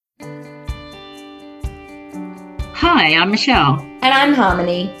Hi, I'm Michelle, And I'm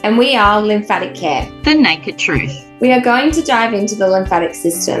Harmony, and we are Lymphatic Care. the naked truth. We are going to dive into the lymphatic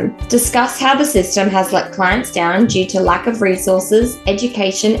system, discuss how the system has let clients down due to lack of resources,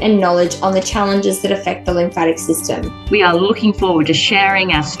 education, and knowledge on the challenges that affect the lymphatic system. We are looking forward to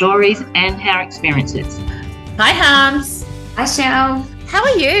sharing our stories and our experiences. Hi, Harms. Hi, Shell. How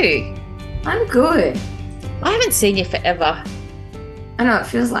are you? I'm good. I haven't seen you forever. I know it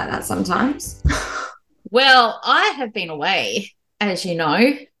feels like that sometimes. Well, I have been away, as you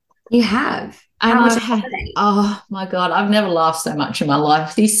know. You have. And How was I your had, holiday? oh my God, I've never laughed so much in my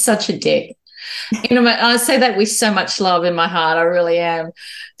life. He's such a dick. I say that with so much love in my heart. I really am.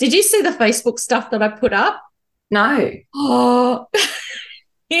 Did you see the Facebook stuff that I put up? No. Oh,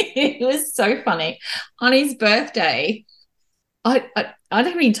 it was so funny. On his birthday, I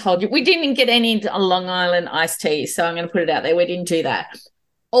haven't even told you, we didn't get any Long Island iced tea, so I'm going to put it out there. We didn't do that.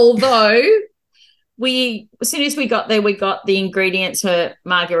 Although as soon as we got there, we got the ingredients for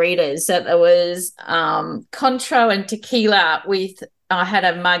margaritas. So there was Contro and tequila I had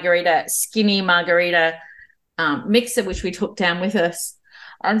a skinny margarita mixer, which we took down with us.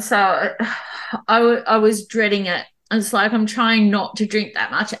 And so I was dreading it. And it's like, I'm trying not to drink that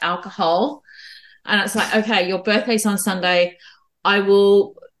much alcohol. And it's like, okay, your birthday's on Sunday. I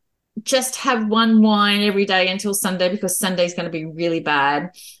will just have one wine every day until Sunday because Sunday's going to be really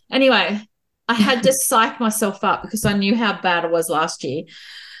bad. Anyway, I had to psych myself up because I knew how bad it was last year.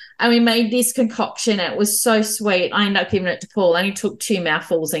 And we made this concoction. It was so sweet. I ended up giving it to Paul. I only took 2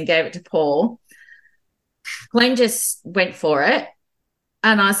 mouthfuls and gave it to Paul. Glenn just went for it.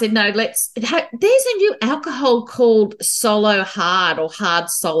 And I said, no, there's a new alcohol called Solo Hard or Hard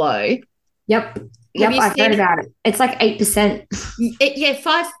Solo. Yep, I've heard about it. It's like 8%.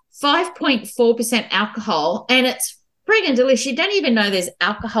 5.4% alcohol, and it's friggin' delicious. You don't even know there's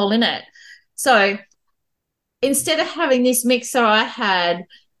alcohol in it. So instead of having this mixer, I had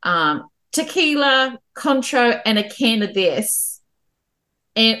tequila, Contro, and a can of this,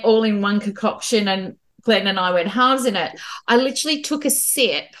 and all in one concoction. And Glenn and I went halves in it. I literally took a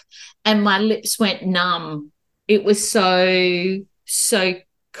sip, and my lips went numb. It was so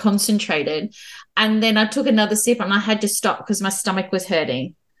concentrated. And then I took another sip, and I had to stop because my stomach was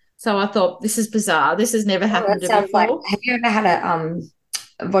hurting. So I thought, this is bizarre. This has never happened to me before. Have you ever had a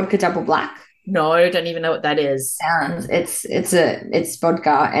vodka double black? No, I don't even know what that is. It's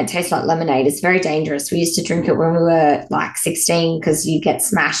vodka and it tastes like lemonade. It's very dangerous. We used to drink it when we were like 16 because you get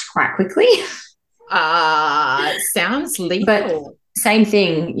smashed quite quickly. It sounds lethal. But same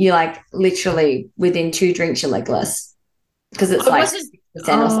thing, you like literally within 2 drinks you're legless because it's like 6%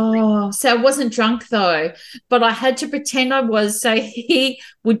 or something. So I wasn't drunk though, but I had to pretend I was, so he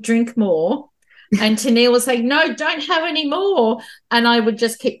would drink more. And Tennille was like, no, don't have any more. And I would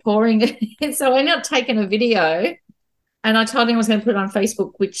just keep pouring it. So I ended up taking a video, and I told him I was going to put it on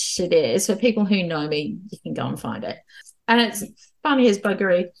Facebook, which it is. For people who know me, you can go and find it. And it's funny as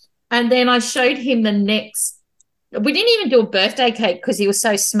buggery. And then I showed him we didn't even do a birthday cake because he was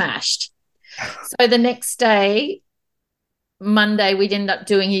so smashed. So the next day, Monday, we'd end up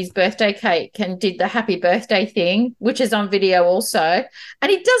doing his birthday cake and did the happy birthday thing, which is on video also. And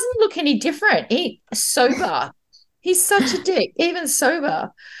he doesn't look any different. He's sober. He's such a dick, even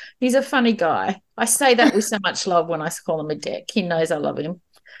sober. He's a funny guy. I say that with so much love when I call him a dick. He knows I love him.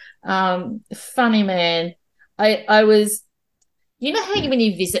 Funny man. I was, you know how when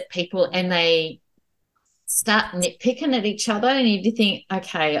you visit people and they start nitpicking at each other and you think,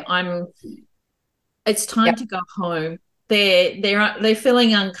 okay, it's time to go home. They're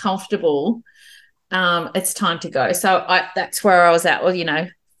feeling uncomfortable. It's time to go. So that's where I was at. Well,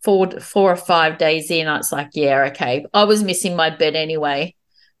 4 or 5 days in, it's like, yeah, okay. I was missing my bed anyway.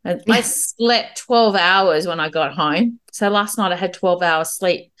 And I slept 12 hours when I got home. So last night I had 12 hours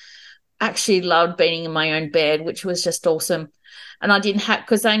sleep. Actually loved being in my own bed, which was just awesome. And I didn't have,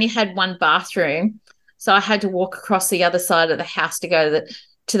 because I only had one bathroom. So I had to walk across the other side of the house to go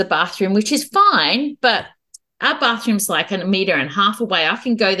to the bathroom, which is fine, but our bathroom's like 1.5 meters away. I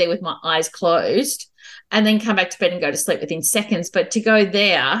can go there with my eyes closed and then come back to bed and go to sleep within seconds. But to go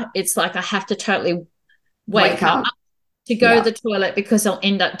there, it's like I have to totally wake up to go to the toilet because I'll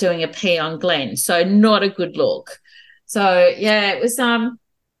end up doing a pee on Glenn. So not a good look. So, yeah, it was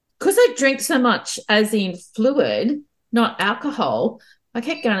because I drink so much as in fluid, not alcohol, I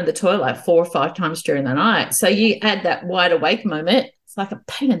kept going to the toilet like 4 or 5 times during the night. So you add that wide awake moment, it's like a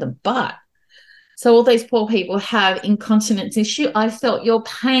pain in the butt. So all these poor people have incontinence issue. I felt your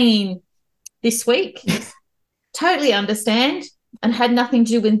pain this week. Totally understand, and had nothing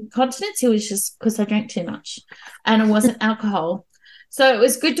to do with incontinence. It was just because I drank too much, and it wasn't alcohol. So it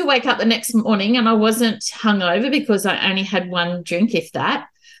was good to wake up the next morning and I wasn't hungover because I only had one drink, if that.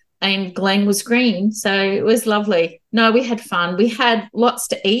 And Glenn was green. So it was lovely. No, we had fun. We had lots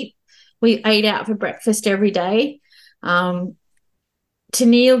to eat. We ate out for breakfast every day.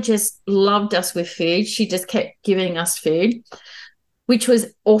 Tennille just loved us with food. She just kept giving us food, which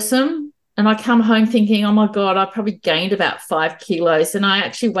was awesome. And I come home thinking, oh, my God, I probably gained about 5 kilos. And I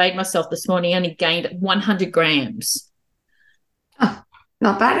actually weighed myself this morning, only gained 100 grams. Oh,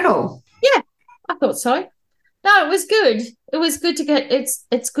 not bad at all. Yeah, I thought so. No, it was good. It was good to get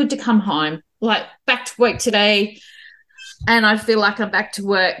it's good to come home. Like back to work today, and I feel like I'm back to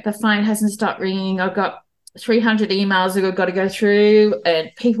work. The phone hasn't stopped ringing. I've got 300 emails that I've got to go through, and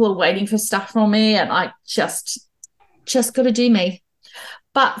people are waiting for stuff from me, and I just got to do me.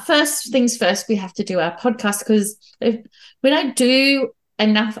 But first things first, we have to do our podcast because we don't do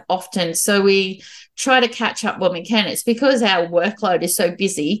enough often. So we try to catch up when we can. It's because our workload is so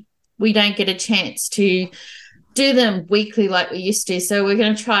busy, we don't get a chance to do them weekly like we used to. So we're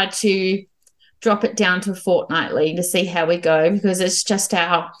going to try to drop it down to fortnightly to see how we go, because it's just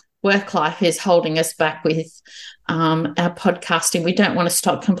our work life is holding us back with our podcasting. We don't want to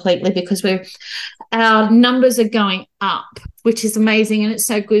stop completely because our numbers are going up, which is amazing, and it's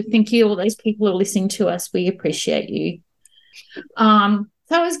so good. Thank you, all those people who are listening to us. We appreciate you.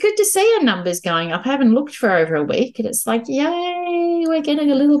 So it was good to see our numbers going up. I haven't looked for over a week, and it's like, yay, we're getting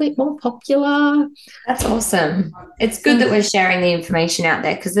a little bit more popular. That's awesome. It's good that we're sharing the information out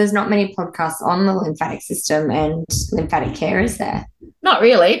there because there's not many podcasts on the lymphatic system and lymphatic care, is there? Not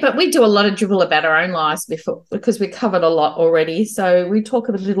really, but we do a lot of dribble about our own lives before because we covered a lot already. So we talk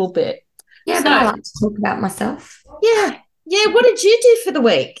a little bit. Yeah, so, but I like to talk about myself. Yeah. What did you do for the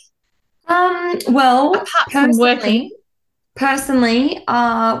week? Well, apart from working. Personally,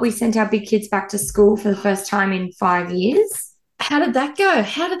 we sent our big kids back to school for the first time in 5 years. How did that go?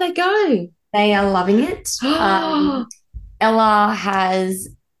 How did they go? They are loving it. Ella has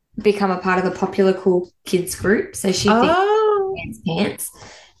become a part of the popular cool kids group, so she thinks pants.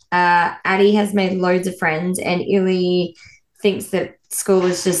 Addie has made loads of friends, and Illy thinks that school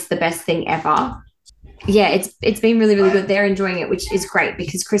is just the best thing ever. Yeah, it's been really, really good. They're enjoying it, which is great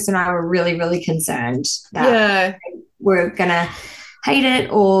because Chris and I were really, really concerned that we're going to hate it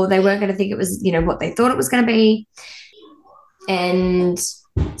or they weren't going to think it was, what they thought it was going to be. And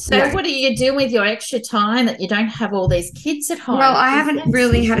so what are you doing with your extra time that you don't have all these kids at home? Well, I haven't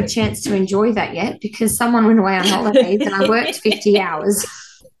really had a chance to enjoy that yet because someone went away on holidays and I worked 50 hours.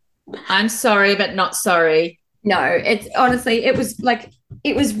 I'm sorry, but not sorry. No, it's honestly, it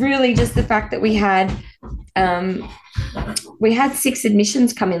was really just the fact that we had 6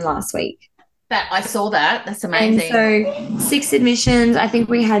 admissions come in last week. That I saw that. That's amazing. And so 6 admissions. I think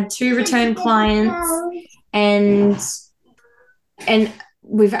we had 2 return clients, and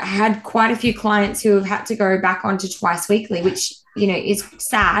we've had quite a few clients who have had to go back onto twice weekly, which is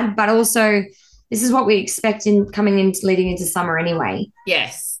sad, but also this is what we expect in leading into summer anyway.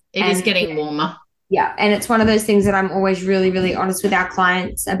 Yes, it is getting warmer. Yeah, and it's one of those things that I'm always really, really honest with our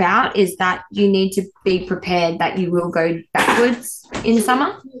clients about is that you need to be prepared that you will go backwards in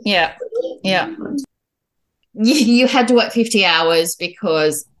summer. Yeah. You had to work 50 hours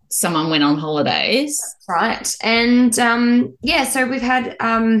because someone went on holidays. That's right. And, so we had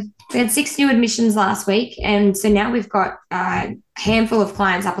 6 new admissions last week, and so now we've got a handful of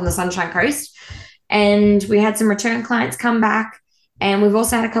clients up on the Sunshine Coast, and we had some return clients come back. And we've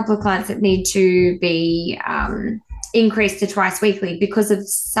also had a couple of clients that need to be increased to twice weekly because of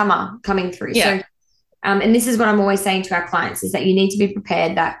summer coming through. Yeah. So, and this is what I'm always saying to our clients is that you need to be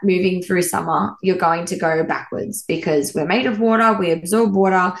prepared that moving through summer, you're going to go backwards because we're made of water, we absorb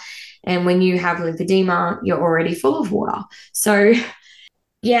water. And when you have lymphedema, you're already full of water. So,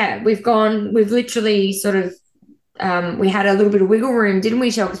 yeah, we've literally sort of, we had a little bit of wiggle room, didn't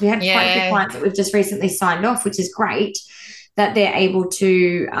we, Shel? Because we had quite a few clients that we've just recently signed off, which is great. That they're able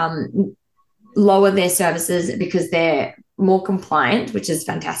to lower their services because they're more compliant, which is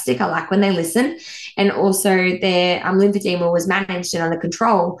fantastic. I like when they listen. And also their lymphedema was managed and under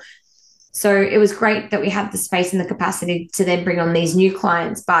control. So it was great that we had the space and the capacity to then bring on these new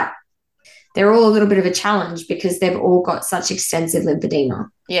clients, but they're all a little bit of a challenge because they've all got such extensive lymphedema.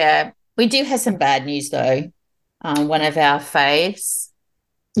 Yeah, we do have some bad news though. One of our faves.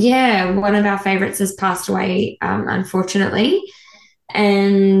 Yeah, one of our favorites has passed away, unfortunately.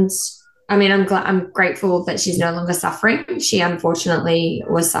 And I mean, I'm grateful that she's no longer suffering. She unfortunately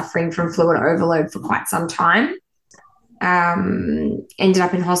was suffering from fluid overload for quite some time. Ended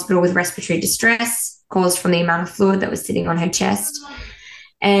up in hospital with respiratory distress caused from the amount of fluid that was sitting on her chest.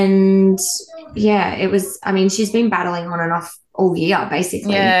 And yeah, it was, I mean, she's been battling on and off all year,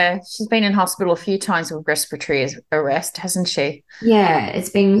 basically. Yeah, she's been in hospital a few times with respiratory arrest, hasn't she? Yeah, it's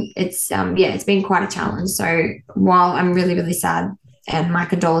been quite a challenge. So while I'm really, really sad and my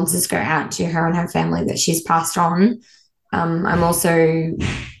condolences go out to her and her family that she's passed on, I'm also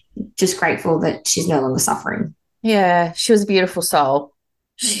just grateful that she's no longer suffering. Yeah, she was a beautiful soul.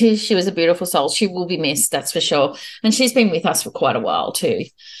 She was a beautiful soul. She will be missed, that's for sure. And she's been with us for quite a while too.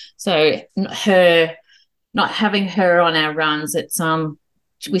 So her not having her on our runs, it's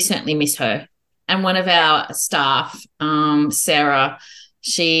we certainly miss her. And one of our staff, Sarah,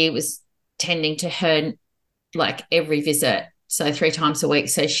 she was tending to her like every visit, so 3 times a week.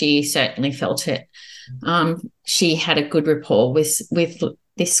 So she certainly felt it. She had a good rapport with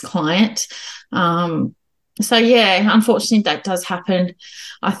this client. So yeah, unfortunately that does happen.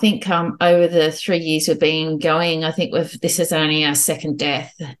 I think over the 3 years we've been going, I think this is only our second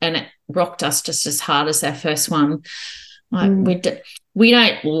death, and it rocked us just as hard as our first one. Like we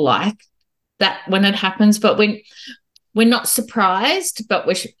don't like that when it happens, but we're not surprised, but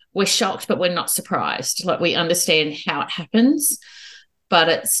we're shocked, but we're not surprised. Like we understand how it happens, but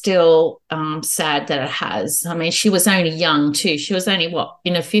it's still sad that it has. I mean, she was only young too. She was only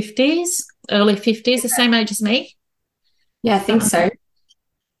in her 50s, early 50s, the same age as me. Yeah, I think so.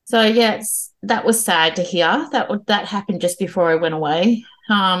 So yeah, that was sad to hear. That happened just before I went away.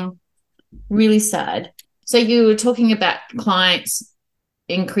 Really sad. So you were talking about clients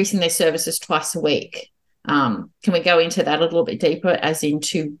increasing their services twice a week. Can we go into that a little bit deeper, as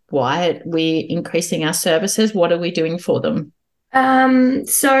into why we're increasing our services? What are we doing for them?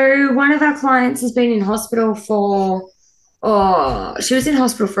 So one of our clients has been in hospital she was in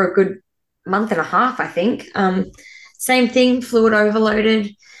hospital for a good month and a half, I think. Same thing, fluid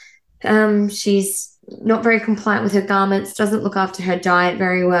overloaded. She's not very compliant with her garments, doesn't look after her diet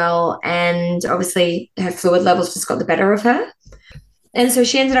very well, and obviously her fluid levels just got the better of her. And so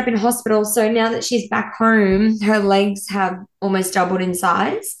she ended up in hospital. So now that she's back home, her legs have almost doubled in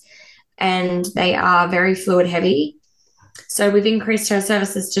size and they are very fluid heavy. So we've increased her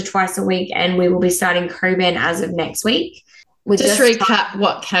services to twice a week, and we will be starting Coban as of next week. Just recap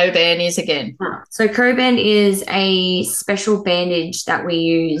what Coban is again. So Coban is a special bandage that we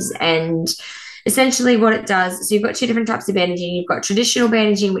use, and essentially what it does, so you've got 2 different types of bandaging. You've got traditional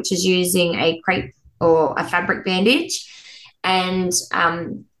bandaging, which is using a crepe or a fabric bandage, and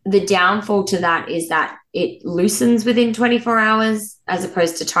the downfall to that is that it loosens within 24 hours as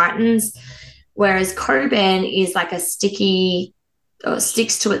opposed to tightens, whereas Coban is like a sticky or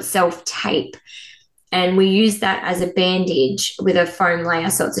sticks to itself tape. And we use that as a bandage with a foam layer.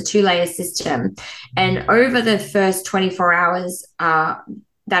 So it's a 2-layer system. And over the first 24 hours that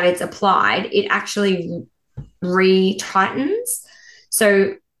it's applied, it actually re-tightens.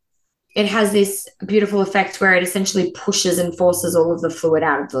 So it has this beautiful effect where it essentially pushes and forces all of the fluid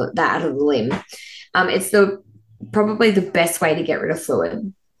out of the limb. It's probably the best way to get rid of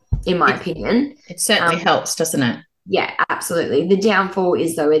fluid, in my opinion. It certainly helps, doesn't it? Yeah, absolutely. The downfall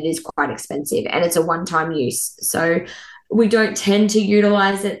is, though, it is quite expensive and it's a one-time use. So we don't tend to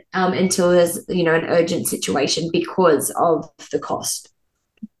utilize it until there's, an urgent situation because of the cost.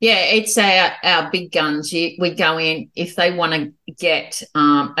 Yeah, it's our big guns. We go in, if they want to get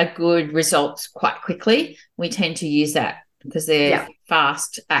a good result quite quickly, we tend to use that because they're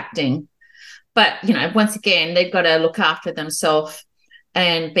fast acting. But, once again, they've got to look after themselves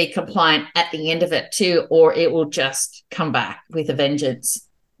and be compliant at the end of it too, or it will just come back with a vengeance.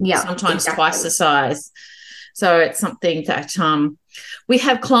 Yeah, sometimes twice the size. So it's something that we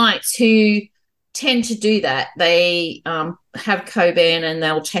have clients who tend to do that. They have Coban and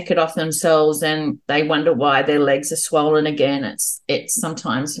they'll check it off themselves and they wonder why their legs are swollen again. It's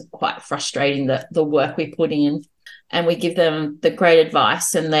sometimes quite frustrating, the work we put in, and we give them the great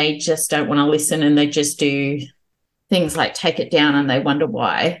advice and they just don't want to listen, and they just do things like take it down and they wonder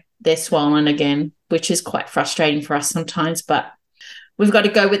why they're swollen again, which is quite frustrating for us sometimes. But we've got to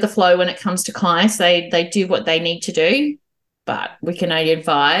go with the flow when it comes to clients. They do what they need to do, but we can only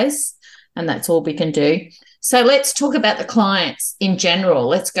advise, and that's all we can do. So let's talk about the clients in general.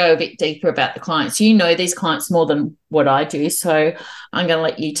 Let's go a bit deeper about the clients. You know these clients more than what I do, so I'm going to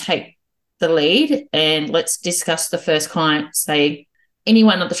let you take the lead and let's discuss the first client. Say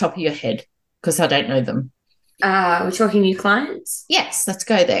anyone at the top of your head, because I don't know them. We're talking new clients? Yes, let's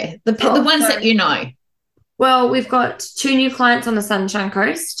go there. The ones that you know. Well, we've got 2 new clients on the Sunshine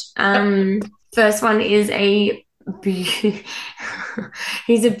Coast. First one is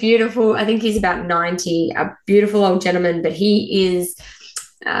he's a beautiful, I think he's about 90, a beautiful old gentleman, but he is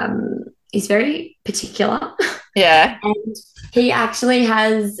he's very particular. Yeah. And he actually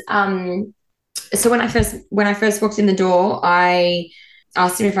has so when I first walked in the door, I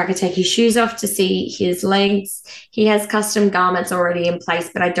asked him if I could take his shoes off to see his legs. He has custom garments already in place,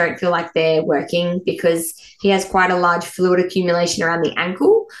 but I don't feel like they're working because he has quite a large fluid accumulation around the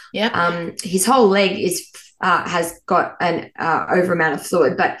ankle. Yeah. His whole leg is has got an over amount of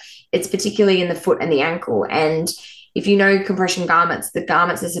fluid, but it's particularly in the foot and the ankle. And if you know compression garments, the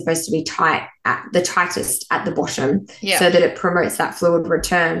garments are supposed to be tight at the tightest at the bottom, so that it promotes that fluid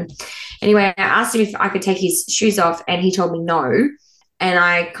return. Anyway, I asked him if I could take his shoes off, and he told me no. And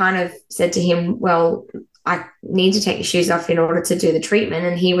I kind of said to him, well, I need to take your shoes off in order to do the treatment.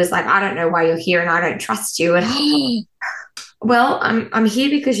 And he was like, I don't know why you're here and I don't trust you. And well, I'm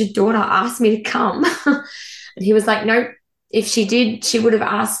here because your daughter asked me to come. And he was like, nope. If she did, she would have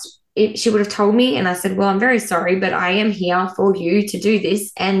asked, she would have told me. And I said, well, I'm very sorry, but I am here for you to do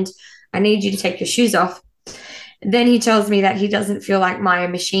this. And I need you to take your shoes off. Then he tells me that he doesn't feel like my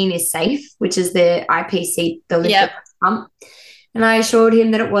machine is safe, which is the IPC, the lift pump. And I assured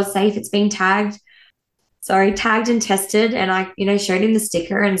him that it was safe. It's been tagged. Sorry, tagged and tested. And I, showed him the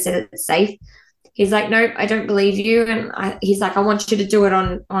sticker and said it's safe. He's like, nope, I don't believe you. And he's like, I want you to do it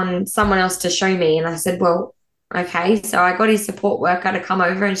on someone else to show me. And I said, well, okay. So I got his support worker to come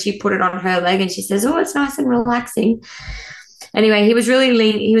over and she put it on her leg and she says, oh, it's nice and relaxing. Anyway, he was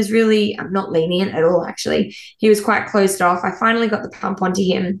really not lenient at all, actually. He was quite closed off. I finally got the pump onto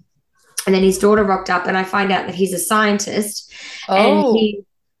him. And then his daughter rocked up and I find out that he's a scientist. And he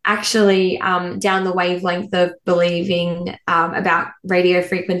actually down the wavelength of believing about radio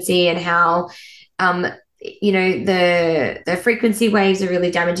frequency and how the frequency waves are really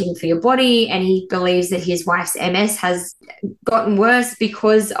damaging for your body. And he believes that his wife's MS has gotten worse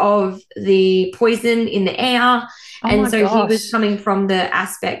because of the poison in the air. And so he was coming from the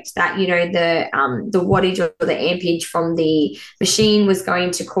aspect that, the wattage or the ampage from the machine was going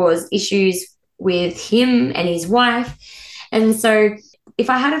to cause issues with him and his wife. And so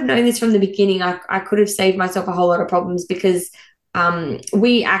if I had have known this from the beginning, I could have saved myself a whole lot of problems because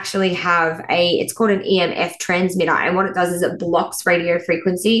we actually have it's called an EMF transmitter. And what it does is it blocks radio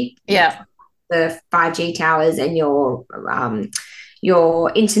frequency. Yeah. The 5G towers and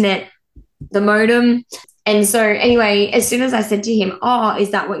your internet, the modem. And so anyway, as soon as I said to him, oh,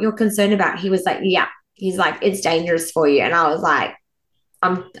 is that what you're concerned about? He was like, yeah. He's like, it's dangerous for you. And I was like,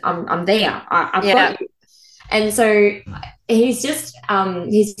 I'm there. I've got you. And so he's just,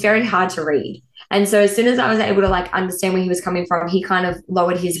 he's very hard to read. And so as soon as I was able to understand where he was coming from, he kind of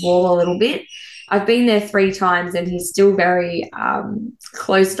lowered his wall a little bit. I've been there 3 times and he's still very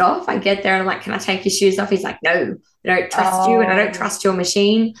closed off. I get there and I'm like, can I take your shoes off? He's like, no, I don't trust you and I don't trust your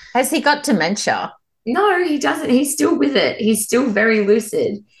machine. Has he got dementia? No, he doesn't. He's still with it. He's still very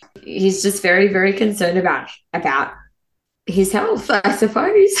lucid. He's just very, very concerned about his health, I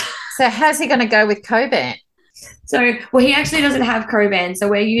suppose. So how's he going to go with Coban? So, well, he actually doesn't have Coban. So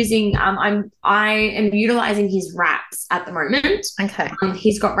we're using, I am utilizing his wraps at the moment. Okay.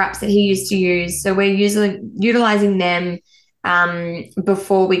 He's got wraps that he used to use. So we're utilizing them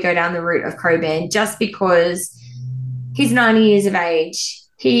before we go down the route of Coban, just because he's 90 years of age.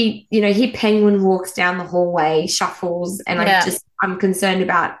 He penguin walks down the hallway, shuffles, and I'm concerned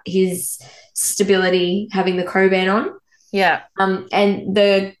about his stability having the Coban on. Yeah. And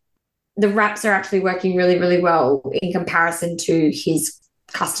the wraps are actually working really, really well in comparison to his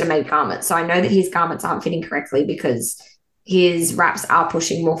custom-made garments. So I know that his garments aren't fitting correctly because his wraps are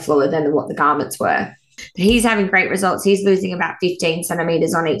pushing more fluid than what the garments were. But he's having great results. He's losing about 15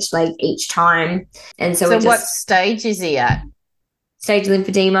 centimeters on each leg each time. And so what stage is he at? Stage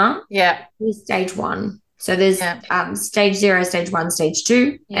lymphedema. Yeah. He's stage 1. So there's stage 0, stage 1, stage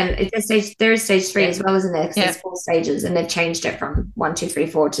 2. Yeah. And there is stage 3 as well, isn't there? Because there's 4 stages and they've changed it from 1, 2, 3,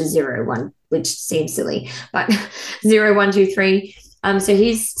 4 to 0, 1, which seems silly, but 0, 1, 2, 3. So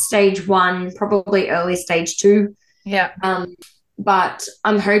he's stage 1, probably early stage 2. Yeah. But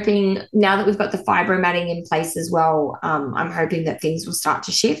I'm hoping now that we've got the fibromatting in place as well, I'm hoping that things will start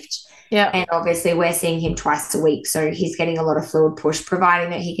to shift. Yeah. And obviously we're seeing him twice a week. So he's getting a lot of fluid push,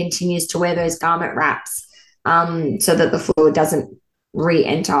 providing that he continues to wear those garment wraps so that the fluid doesn't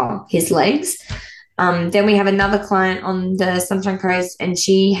re-enter his legs. Then we have another client on the Sunshine Coast and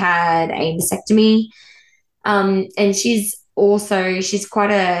she had a mastectomy. And she's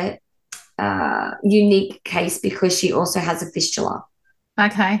quite a unique case because she also has a fistula.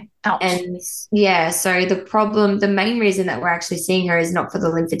 Okay. Ouch. And so the main reason that we're actually seeing her is not for the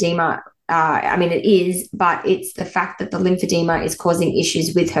lymphedema. It is, but it's the fact that the lymphedema is causing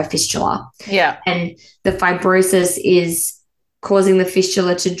issues with her fistula. Yeah. And the fibrosis is causing the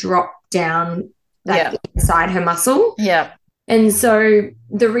fistula to drop down like inside her muscle. Yeah. And so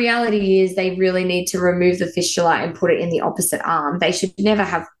the reality is they really need to remove the fistula and put it in the opposite arm. They should never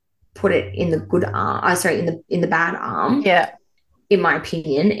have put it in the good arm. In the bad arm. Yeah. In my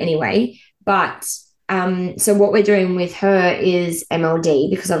opinion, anyway. But so what we're doing with her is MLD,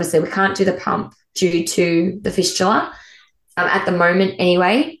 because obviously we can't do the pump due to the fistula at the moment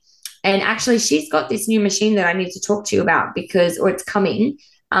anyway. And actually, she's got this new machine that I need to talk to you about or it's coming.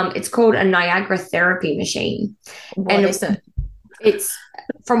 It's called a Niagara therapy machine. What is it? It's,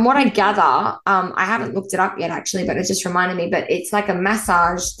 from what I gather, I haven't looked it up yet actually, but it just reminded me. But it's like a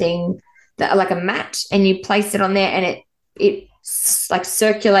massage thing, that like a mat, and you place it on there, and it like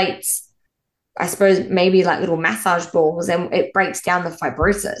circulates, I suppose, maybe like little massage balls, and it breaks down the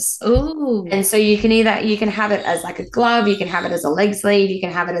fibrosis. Ooh. And so you can have it as like a glove, you can have it as a leg sleeve, you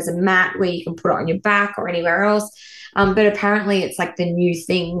can have it as a mat where you can put it on your back or anywhere else. But apparently it's like the new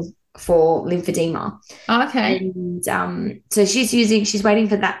thing for lymphedema. Oh, okay. And so she's waiting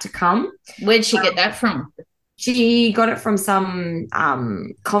for that to come. Where'd she get that from? She got it from some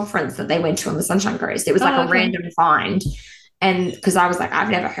conference that they went to on the Sunshine Coast. It was like a random find. And because I was like,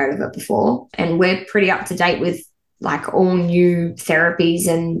 I've never heard of it before. And we're pretty up to date with like all new therapies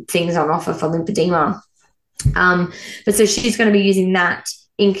and things on offer for lymphedema. But so she's going to be using that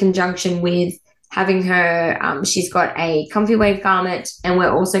in conjunction with having her, she's got a comfy wave garment, and we're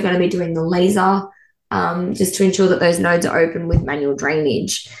also going to be doing the laser just to ensure that those nodes are open with manual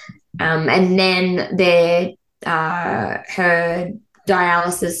drainage. And then her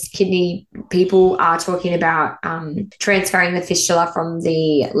dialysis kidney people are talking about transferring the fistula from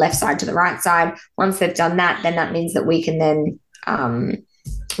the left side to the right side. Once they've done that, then that means that we can then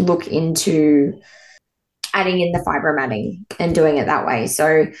look into adding in the fibromatting and doing it that way.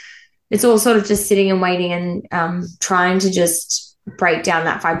 So it's all sort of just sitting and waiting and trying to just break down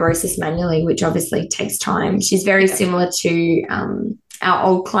that fibrosis manually, which obviously takes time. She's very similar to our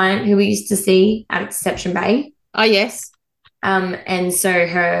old client who we used to see at Exception Bay. Oh, yes. And so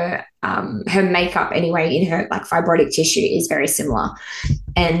her makeup anyway in her like fibrotic tissue is very similar.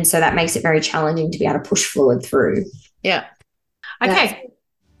 And so that makes it very challenging to be able to push fluid through. Yeah. Okay.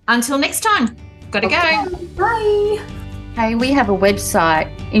 Until next time. Gotta go. Bye. Hey, we have a website,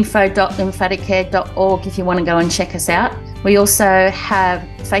 info.lymphaticcare.org, if you want to go and check us out. We also have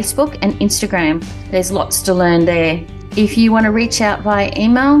Facebook and Instagram. There's lots to learn there. If you want to reach out via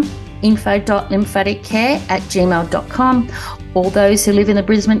email, info.lymphatic@gmail.com. All those who live in the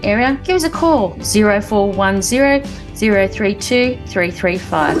Brisbane area, give us a call, 0410 032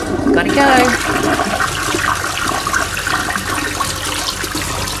 335. Gotta go.